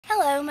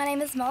Hello, my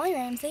name is Molly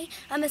Ramsey.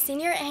 I'm a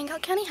senior at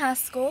Hancocke County High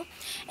School,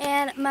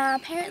 and my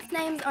parents'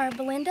 names are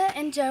Belinda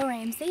and Joe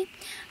Ramsey.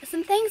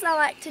 Some things I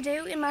like to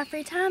do in my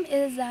free time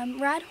is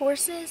ride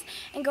horses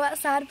and go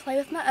outside to play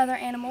with my other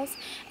animals,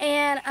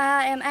 and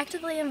I am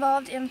actively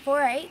involved in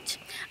 4-H.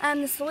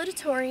 I'm the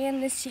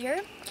salutatorian this year.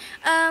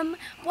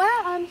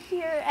 Why I'm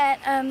here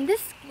at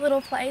this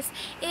little place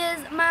is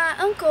my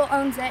uncle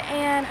owns it,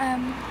 and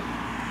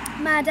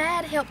my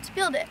dad helped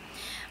build it.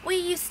 We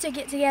used to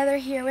get together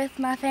here with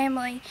my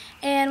family,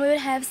 and we would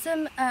have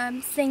some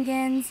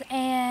sing-ins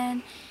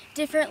and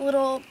different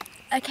little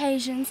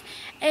occasions,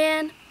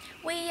 and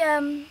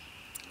I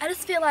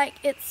just feel like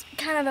it's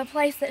kind of a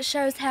place that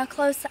shows how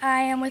close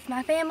I am with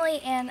my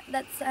family, and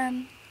that's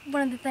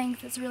one of the things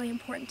that's really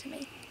important to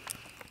me.